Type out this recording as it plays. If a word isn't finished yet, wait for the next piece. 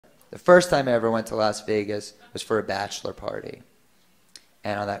The first time I ever went to Las Vegas was for a bachelor party.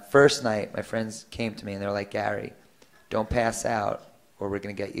 And on that first night, my friends came to me and they're like, Gary, don't pass out or we're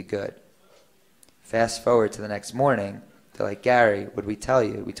going to get you good. Fast forward to the next morning, they're like, Gary, what did we tell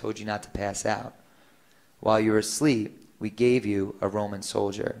you? We told you not to pass out. While you were asleep, we gave you a Roman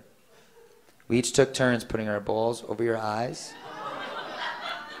soldier. We each took turns putting our balls over your eyes,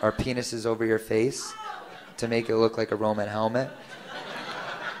 our penises over your face to make it look like a Roman helmet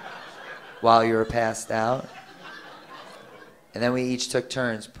while you were passed out. And then we each took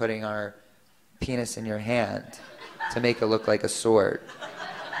turns putting our penis in your hand to make it look like a sword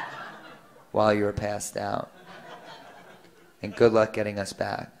while you were passed out. And good luck getting us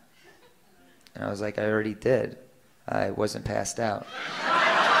back. And I was like, I already did. I wasn't passed out.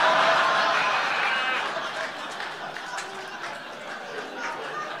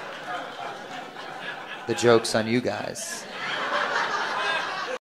 The joke's on you guys.